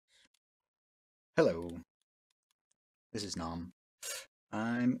Hello, this is Nam.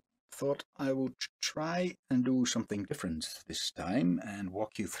 I thought I would try and do something different this time and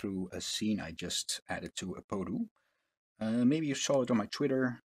walk you through a scene I just added to APOTU. Maybe you saw it on my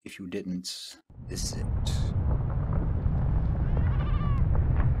Twitter. If you didn't, this is it.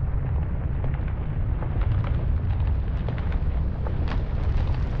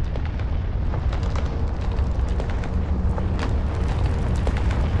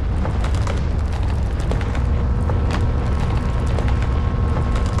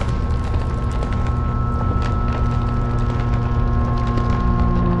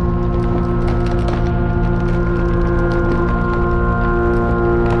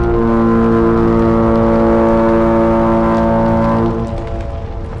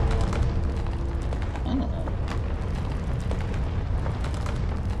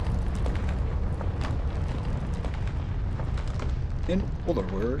 In other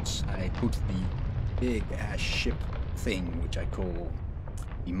words, I put the big ass ship thing, which I call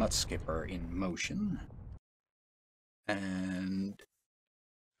the Mudskipper, in motion, and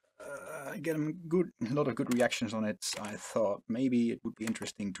I get a lot of good reactions on it. I thought maybe it would be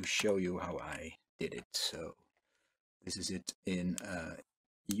interesting to show you how I did it. So this is it in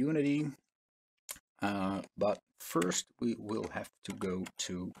Unity. But first we will have to go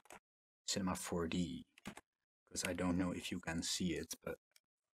to Cinema4D, because I don't know if you can see it, but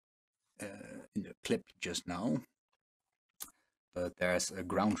in the clip just now, but there's a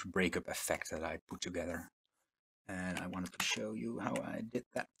ground breakup effect that I put together, and I wanted to show you how I did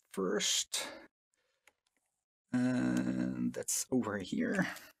that first. And that's over here.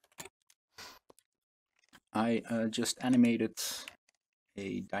 I just animated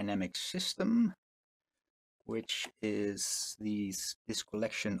a dynamic system, which is this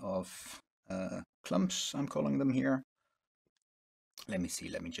collection of clumps, I'm calling them here. Let me see,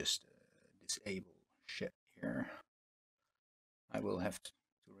 let me just disable shit here. I will have to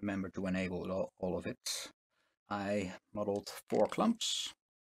remember to enable all of it. I modeled 4 clumps,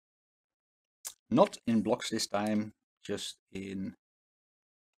 not in blocks this time, just in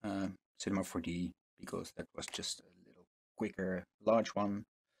Cinema4D, because that was just a little quicker. Large one,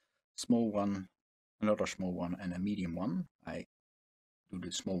 small one, another small one, and a medium one. I do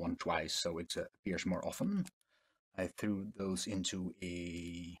the small one twice, so it appears more often. I threw those into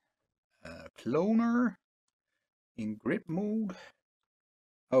a cloner in grid mode.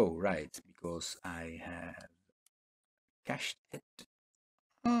 Oh, right, because I have cached it.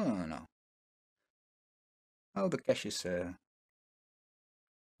 Oh, no. Oh, the cache is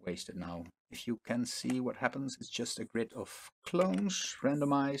wasted now. If you can see what happens, it's just a grid of clones,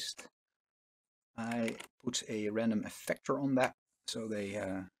 randomized. I put a random effector on that, so they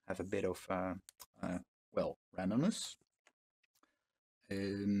have a bit of, well, randomness.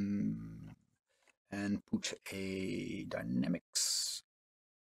 And put a dynamics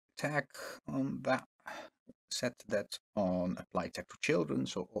tag on that. Set that on apply tag to children,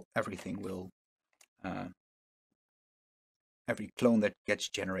 so everything will, every clone that gets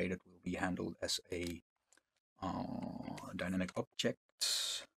generated will be handled as a dynamic object.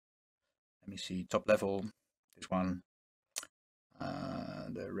 Let me see, top level, this one.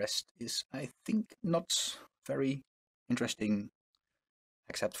 The rest is, I think, not very interesting,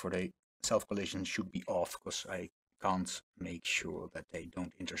 except for the self-collision should be off, because I can't make sure that they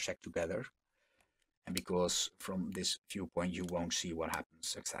don't intersect together. And because from this viewpoint you won't see what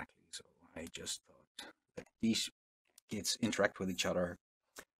happens exactly. So I just thought that these kids interact with each other.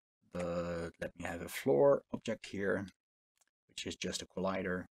 But let me have a floor object here, which is just a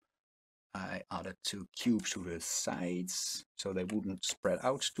collider. I added 2 cubes to the sides so they wouldn't spread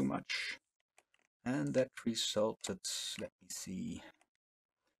out too much. And that resulted, let me see,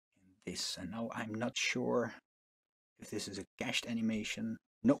 in this. And now I'm not sure if this is a cached animation.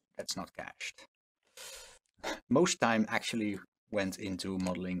 No, that's not cached. Most time actually went into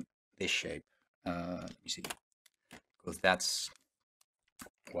modeling this shape. Let me see, because that's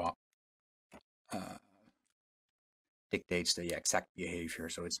what dictates the exact behavior.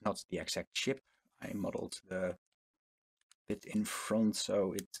 So it's not the exact chip. I modeled the bit in front,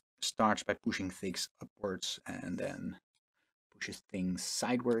 so it starts by pushing things upwards and then pushes things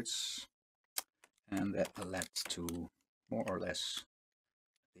sidewards, and that led to more or less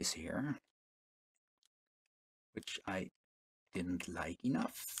this here, which I didn't like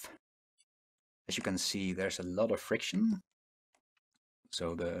enough. As you can see, there's a lot of friction,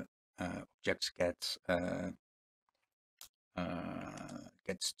 so the objects gets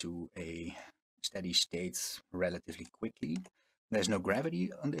to a steady state relatively quickly. There's no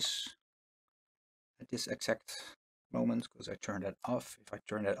gravity on this at this exact moment, because I turned that off. If I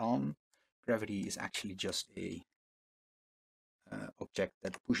turn that on, gravity is actually just a object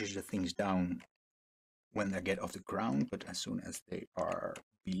that pushes the things down when they get off the ground, but as soon as they are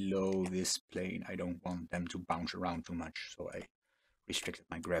below this plane, I don't want them to bounce around too much, so I restricted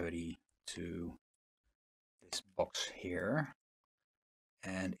my gravity to this box here.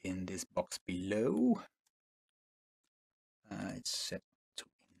 And in this box below, it's set to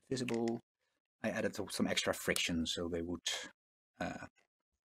invisible. I added some extra friction so they would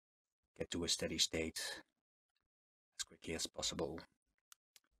get to a steady state as quickly as possible.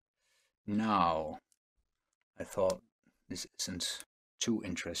 Now, I thought this isn't too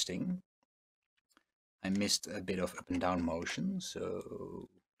interesting. I missed a bit of up and down motion, so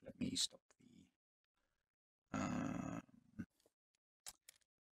let me stop the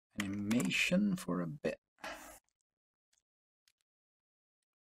animation for a bit.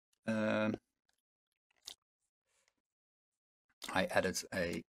 I added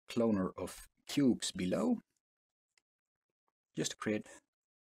a cloner of cubes below, just a grid,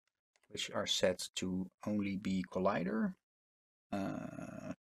 which are set to only be collider.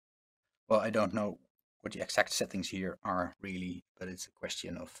 Well, I don't know what the exact settings here are really, but it's a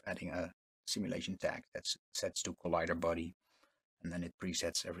question of adding a simulation tag that sets to collider body, and then it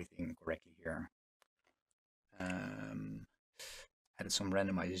presets everything correctly here. Added some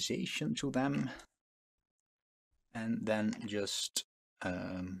randomization to them, and then just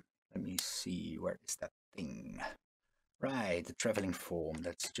let me see, where is that thing? Right, the traveling form,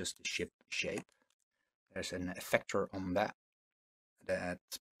 that's just the ship shape. There's an effector on that that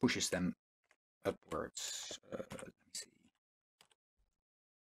pushes them upwards. Let me see.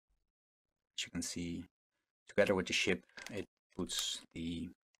 As you can see, together with the ship, it pushes the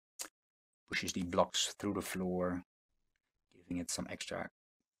blocks through the floor, giving it some extra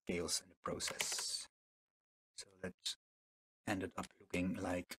chaos in the process. So that ended up looking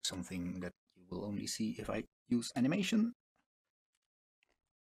like something that you will only see if I use animation.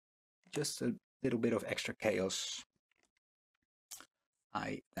 Just a little bit of extra chaos.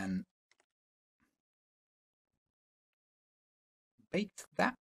 I then baked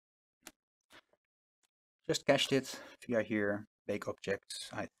that. Just cached it via here, bake objects.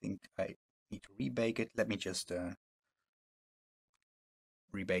 I think I need to rebake it. Let me just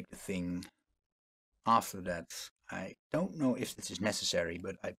rebake the thing. After that, I don't know if this is necessary,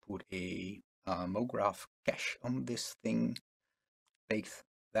 but I put a MoGraph cache on this thing, baked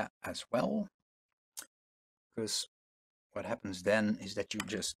that as well, because what happens then is that you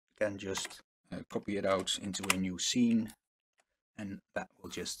can just copy it out into a new scene, and that will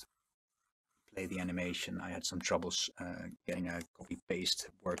just play the animation. I had some troubles getting a copy paste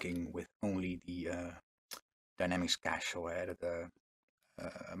working with only the dynamics cache, so I added a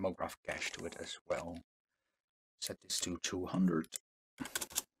MoGraph cache to it as well. Set this to 200.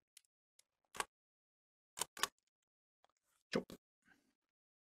 Chop.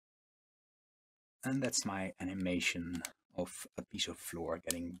 And that's my animation of a piece of floor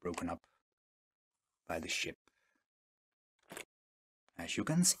getting broken up by the ship, as you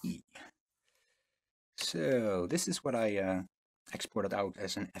can see. So this is what I exported out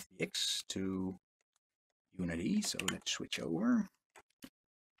as an FBX to Unity. So let's switch over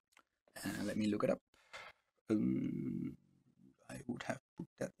and let me look it up. I would have put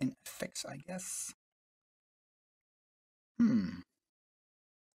that in effects, I guess.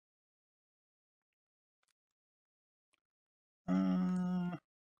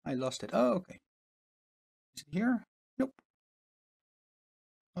 I lost it. Oh, okay. Is it here? Nope.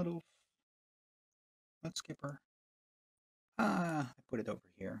 Model Mudskipper. I put it over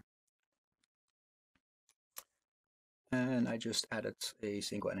here. And I just added a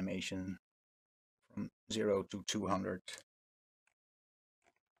single animation from 0 to 200.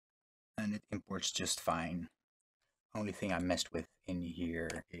 And it imports just fine. Only thing I messed with in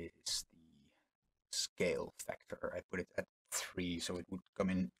here is the scale factor. I put it at 3, so it would come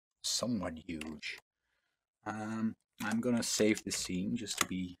in somewhat huge. I'm gonna save the scene just to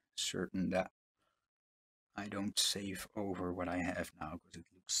be certain that I don't save over what I have now, because it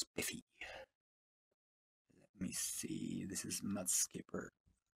looks spiffy. Let me see, this is Mudskipper.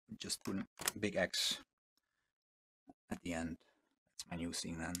 Just put a big X at the end. That's my new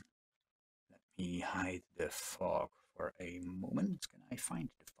scene then. Let me hide the fog for a moment. Can I find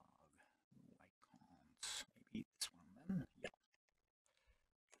the fog? No, I can't. Maybe this one then? Yeah.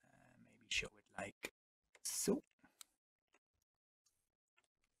 Maybe show it like so.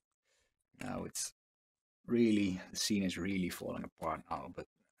 Now it's really, the scene is really falling apart now, but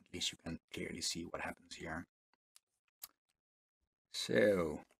at least you can clearly see what happens here.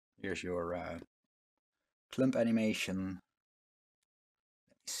 So here's your clump animation.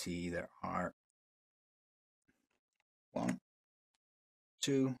 see there are 1,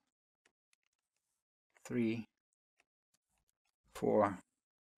 2, 3, 4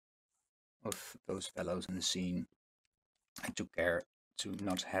 of those fellows in the scene. I took care to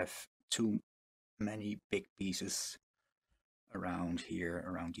not have too many big pieces around here,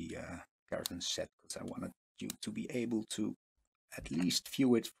 around the caravan set, because I wanted you to be able to at least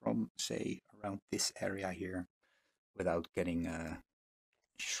view it from, say, around this area here without getting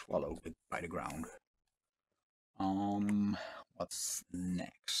swallowed by the ground. What's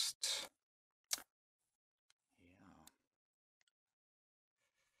next? Yeah.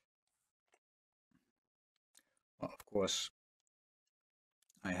 Well, of course,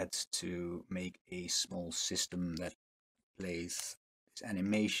 I had to make a small system that plays this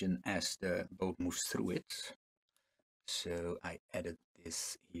animation as the boat moves through it. So I added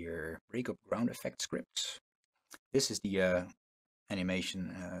this here breakup ground effect script. This is the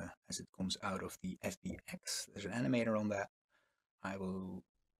animation as it comes out of the FBX. There's an animator on that. I will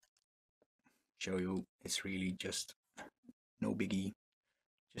show you. It's really just no biggie,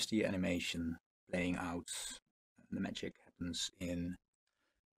 just the animation playing out. The magic happens in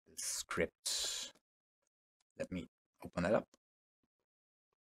the script. Let me open that up.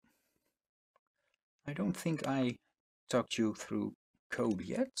 I don't think I talked you through code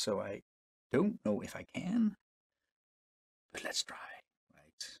yet, so I don't know if I can, but let's try.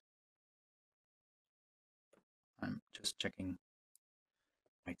 Right, I'm just checking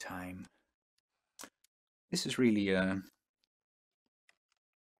my time. This is really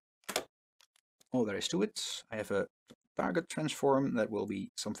all there is to it. I have a target transform that will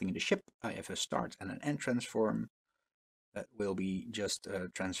be something in the ship. I have a start and an end transform that will be just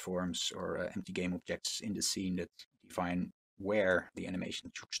transforms or empty game objects in the scene that define where the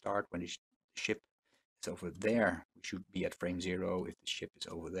animation should start. When the ship is over there, we should be at frame 0. If the ship is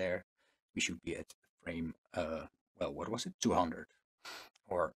over there, we should be at frame, well, what was it? 200.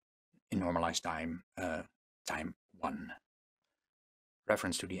 Or in normalized time, time 1.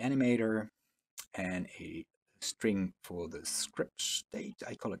 Reference to the animator and a string for the script state.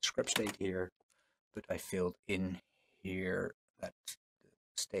 I call it script state here, but I filled in here that the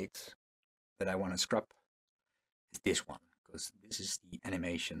state that I want to scrub is this one, because this is the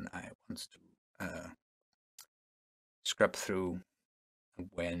animation I want to scrub through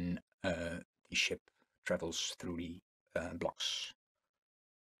when the ship travels through the blocks.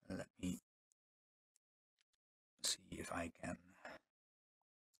 Let me see if I can.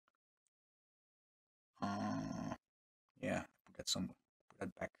 Yeah, put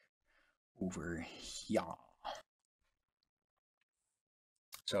that back over here.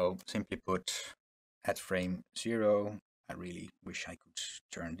 So simply put, at frame 0, I really wish I could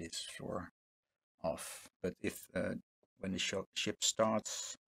turn this floor off. But if when the ship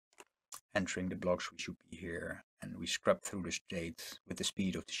starts entering the blocks, we should be here, and we scrub through the state with the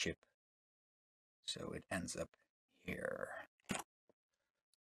speed of the ship. So it ends up here.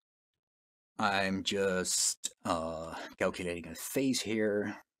 I'm just calculating a phase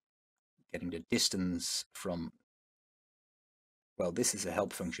here, getting the distance from, well, this is a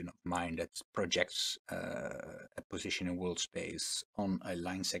help function of mine that projects a position in world space on a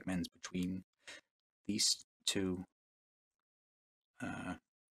line segment between these two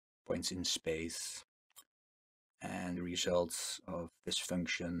points in space. And the result of this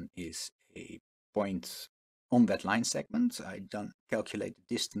function is a point on that line segment. I don't calculate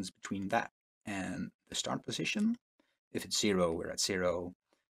the distance between that and the start position. If it's 0, we're at 0.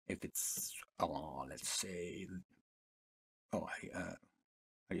 If it's, let's say, how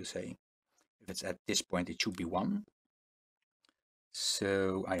do you say? If it's at this point, it should be 1.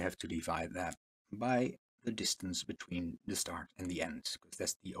 So I have to divide that by the distance between the start and the end, because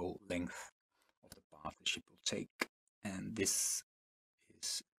that's the whole length of the path the ship will take. And this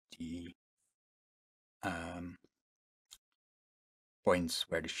is the points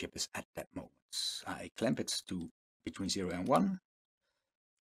where the ship is at that moment. I clamp it to between 0 and 1,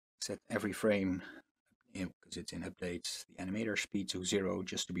 set every frame, because it's in updates, the animator speed to 0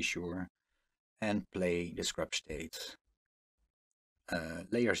 just to be sure, and play the scrub state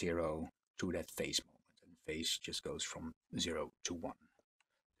layer 0 to that phase moment. And phase just goes from 0 to 1.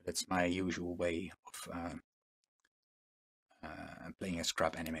 That's my usual way of playing a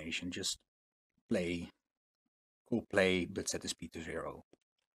scrub animation. Just play, cool play, but set the speed to 0.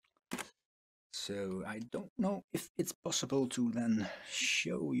 So I don't know if it's possible to then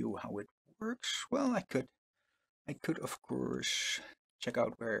show you how it works. Well, I could of course check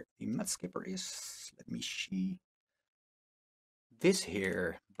out where the Mudskipper is. Let me see. This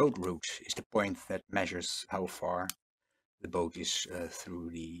here boat route is the point that measures how far the boat is through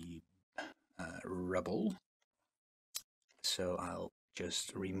the rubble. So I'll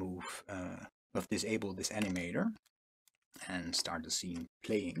just remove, disable this animator and start the scene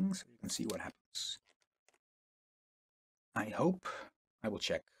playing so you can see what happens. I hope, I will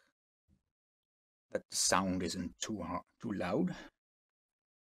check that the sound isn't too loud.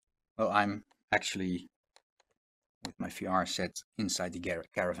 Well, I'm actually with my VR set inside the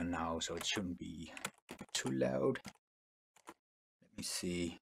caravan now, so it shouldn't be too loud. Let me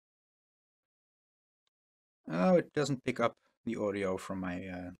see. Oh, it doesn't pick up the audio from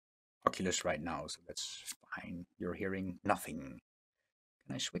my Oculus right now, so that's fine. You're hearing nothing.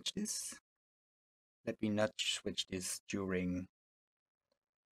 Can I switch this? Let me not switch this during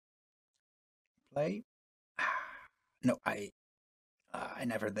play. No, I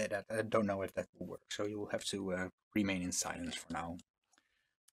never did that. I don't know if that will work, so you'll have to remain in silence for now.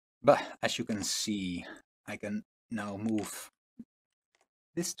 But as you can see, I can now move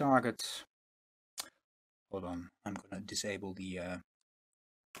this target. Hold on, I'm gonna disable the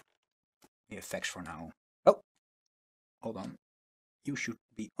effects for now. Oh, hold on. You should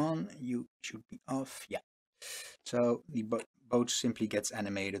be on, you should be off. Yeah. So the boat simply gets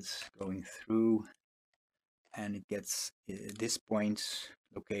animated going through, and it gets this point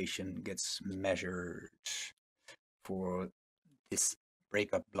location gets measured for this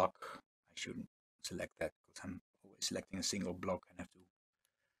breakup block. I shouldn't select that because I'm always selecting a single block and have to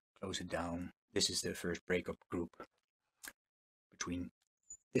close it down. This is the first breakup group between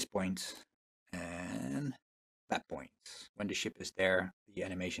this point and that point. When the ship is there, the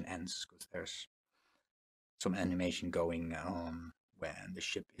animation ends because there's some animation going on when the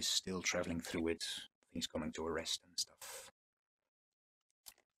ship is still traveling through it, things coming to a rest and stuff.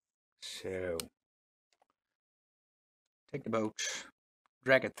 So take the boat,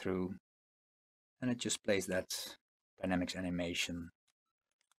 drag it through, and it just plays that dynamics animation.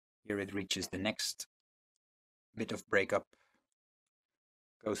 Here it reaches the next bit of breakup,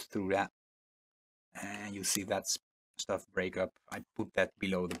 goes through that, and you see that stuff break up. I put that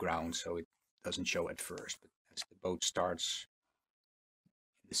below the ground so it doesn't show at first, but as the boat starts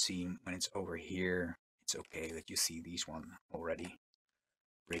in the scene, when it's over here, it's okay that you see these one already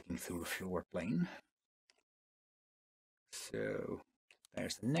breaking through the floor plane. So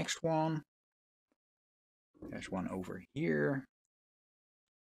there's the next one. There's one over here.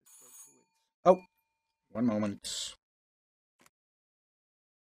 Oh, one moment.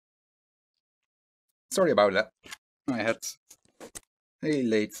 Sorry about that. I had a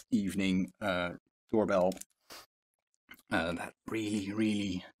late evening doorbell. That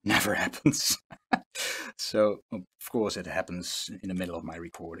really never happens. So, of course, it happens in the middle of my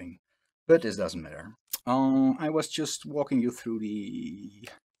recording, but this doesn't matter. I was just walking you through the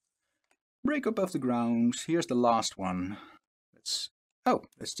breakup of the grounds. Here's the last one. That's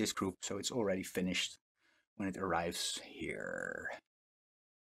this group, so it's already finished when it arrives here.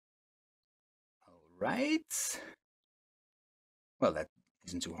 All right. Well, that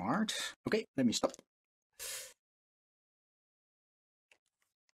isn't too hard. Okay, let me stop.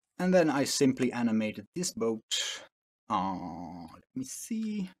 And then I simply animated this boat. Let me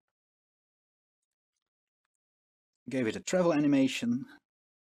see. Gave it a travel animation.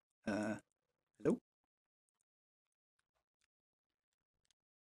 Hello?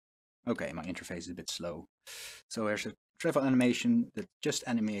 Okay, my interface is a bit slow. So there's a travel animation that just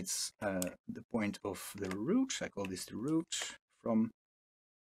animates the point of the route. I call this the route from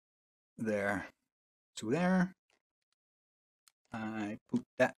there to there. I put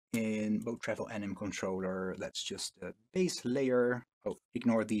that in boat travel anim controller. That's just a base layer. Oh,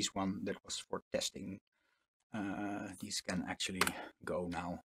 ignore these one. That was for testing. These can actually go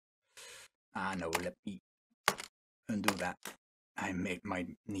now. No, let me undo that. I might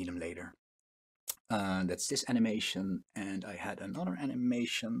need them later. That's this animation, and I had another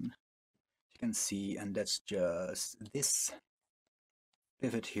animation you can see, and that's just this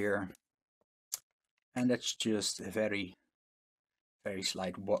pivot here, and that's just a very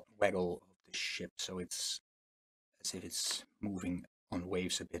slight waggle of the ship, so it's as if it's moving on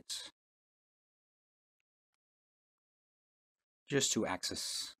waves a bit. Just 2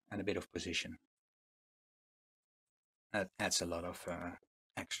 axes and a bit of position. That adds a lot of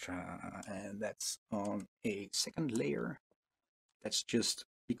extra, and that's on a second layer. That's just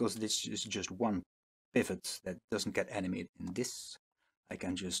because this is just one pivot that doesn't get animated in this. I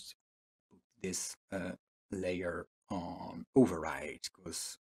can just put this layer on override,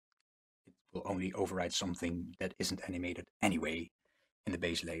 because it will only override something that isn't animated anyway in the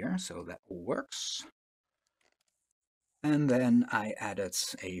base layer, so that all works. And then I added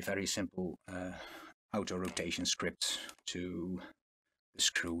a very simple auto rotation script to the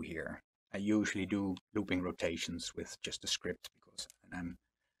screw here. I usually do looping rotations with just a script because I'm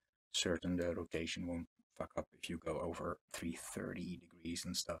certain the rotation won't fuck up if you go over 330 degrees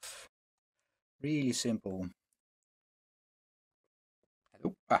and stuff. Really simple.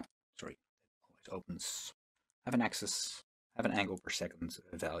 Oh, sorry. Always opens. Have an axis, have an angle per second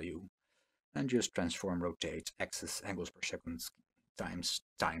value, and just transform rotate axis angles per second times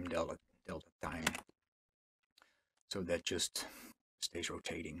time delta time. So that just stays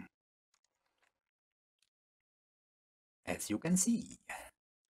rotating. As you can see.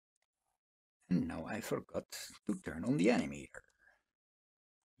 And now I forgot to turn on the animator.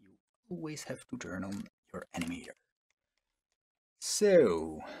 You always have to turn on your animator.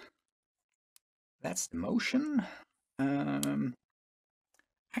 So that's the motion.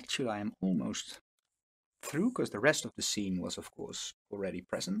 Actually, I am almost through because the rest of the scene was, of course, already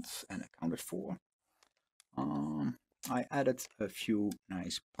present and accounted for. I added a few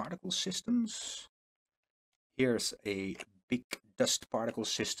nice particle systems. Here's a big dust particle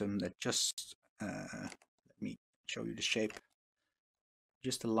system that just, let me show you the shape,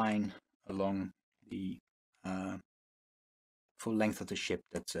 just a line along the full length of the ship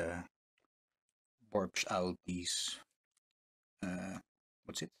that warps out these,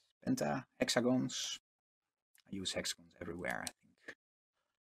 what's it, hexagons. I use hexagons everywhere, I think.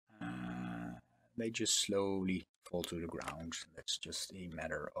 They just slowly fall to the ground. That's just a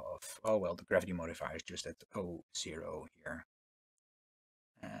matter of, oh well, the gravity modifier is just at 0 here.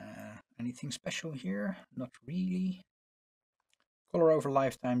 Anything special here? Not really. Color over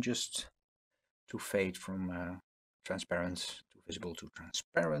lifetime just to fade from transparent to visible to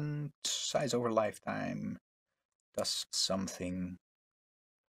transparent. Size over lifetime does something.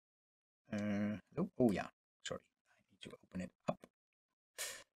 Oh yeah, sorry, I need to open it up.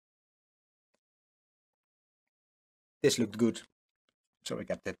 This looked good, so I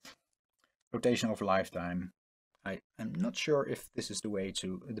kept it. Rotation over lifetime. I'm not sure if this is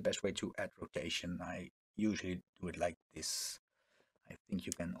the best way to add rotation. I usually do it like this. I think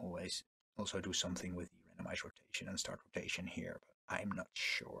you can always also do something with the randomized rotation and start rotation here, but I'm not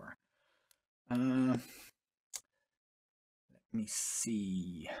sure. Let me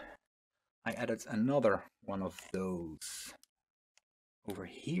see. I added another one of those over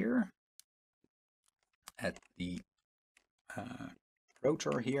here at the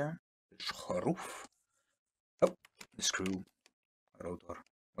rotor here. Oh, the screw rotor.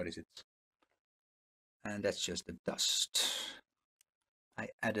 What is it? And that's just the dust. I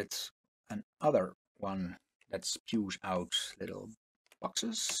added another one that spews out little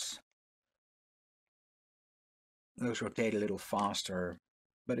boxes. Those rotate a little faster,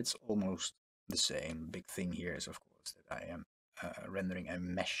 but it's almost the same. Big thing here is, of course, that I am rendering a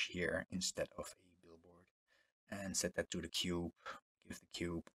mesh here instead of a billboard, and set that to the cube. Give the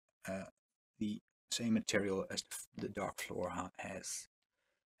cube the same material as the dark floor has,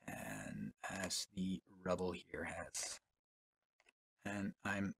 and as the rubble here has. And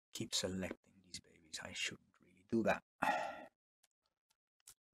I'm keep selecting these babies. I shouldn't really do that.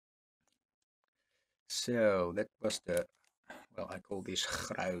 So that was the, well, I call this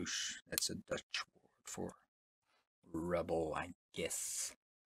gruis. That's a Dutch word for rubble, I guess.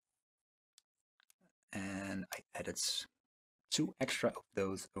 And I added 2 extra of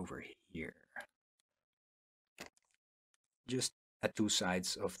those over here. Just at 2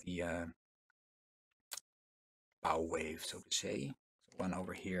 sides of the bow wave, so to say. So one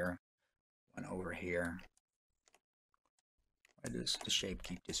over here, one over here. Why does the shape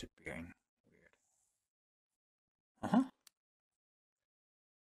keep disappearing? Weird.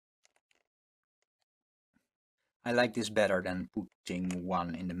 I like this better than putting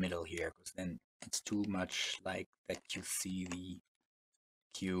one in the middle here, because then it's too much like that you see the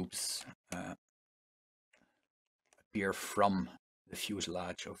cubes appear from the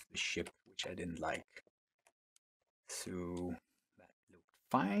fuselage of the ship, which I didn't like. So that looked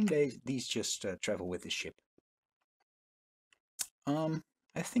fine. These just travel with the ship.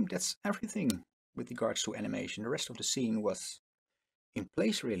 I think that's everything with regards to animation. The rest of the scene was in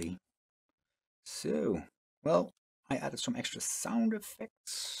place, really. So, well, I added some extra sound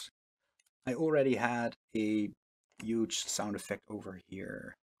effects. I already had a huge sound effect over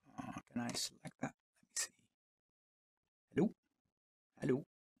here. Can I select that? Let me see. Hello? Hello?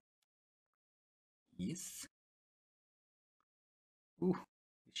 Yes? Ooh,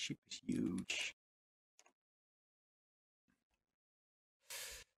 the ship is huge.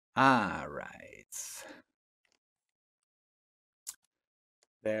 Right.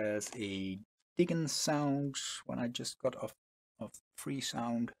 There's a digging sound when I just got off free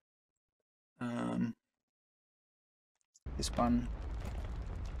sound. This one.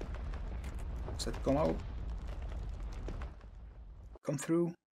 Does that come out? Come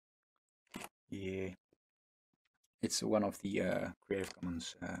through? Yeah. It's one of the Creative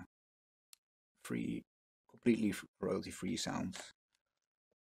Commons free, completely royalty-free sounds.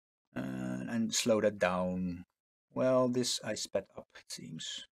 And slow that down. Well, this I sped up, it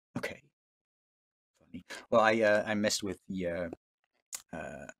seems. Okay. Funny. Well, I messed with the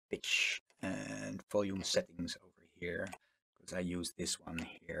pitch and volume settings over here because I use this one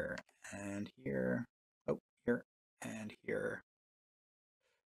here and here. Oh, here and here.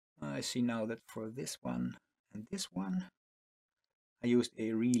 I see now that for this one and this one, I used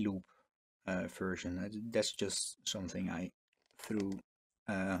a reloop version. That's just something I threw,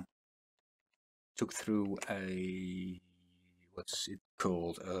 took through a, what's it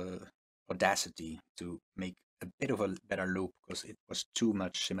called, Audacity to make a bit of a better loop because it was too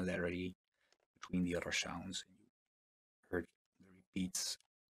much similarity between the other sounds. You heard the repeats,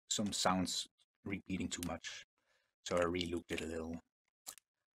 some sounds repeating too much, so I relooped it a little.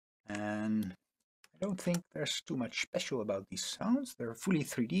 And I don't think there's too much special about these sounds. They're fully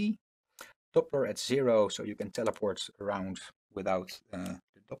 3D. Doppler at 0, so you can teleport around without the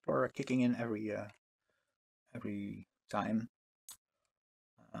Doppler kicking in every time.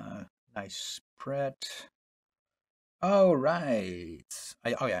 Nice spread. Oh right.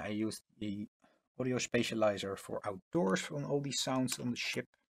 Oh yeah, I used the audio spatializer for outdoors on all these sounds on the ship,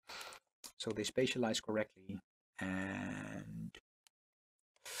 so they spatialize correctly. And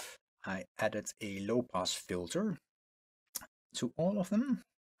I added a low pass filter to all of them,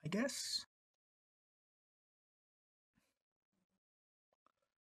 I guess.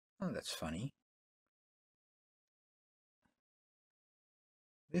 Oh, that's funny.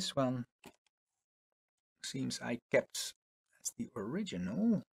 This one seems I kept as the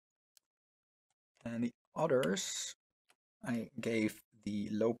original, and the others I gave the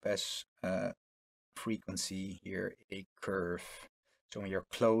low pass frequency here a curve. So when you're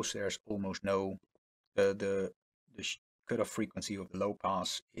close, there's almost no the cutoff frequency of the low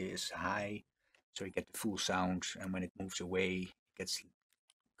pass is high, so you get the full sound, and when it moves away, it gets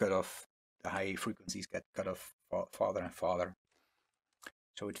cut off. The high frequencies get cut off farther and farther,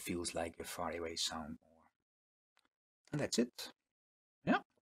 so it feels like a far away sound more. And that's it. Yeah.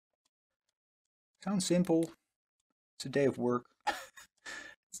 Sounds simple. It's a day of work.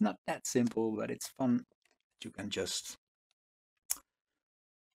 It's not that simple, but it's fun. You can just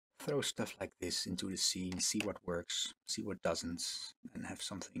throw stuff like this into the scene, see what works, see what doesn't, and have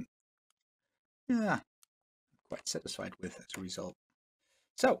something, yeah, quite satisfied with as a result.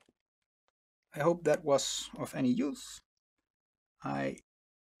 So, I hope that was of any use. I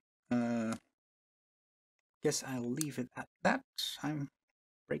guess I'll leave it at that. I'm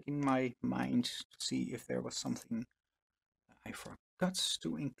breaking my mind to see if there was something I forgot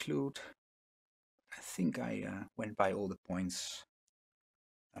to include. I think I went by all the points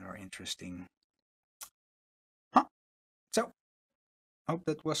that are interesting. Huh. So, hope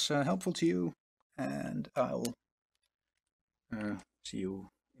that was helpful to you, and I'll see you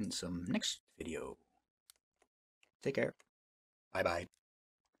in some next video. Take care. Bye bye.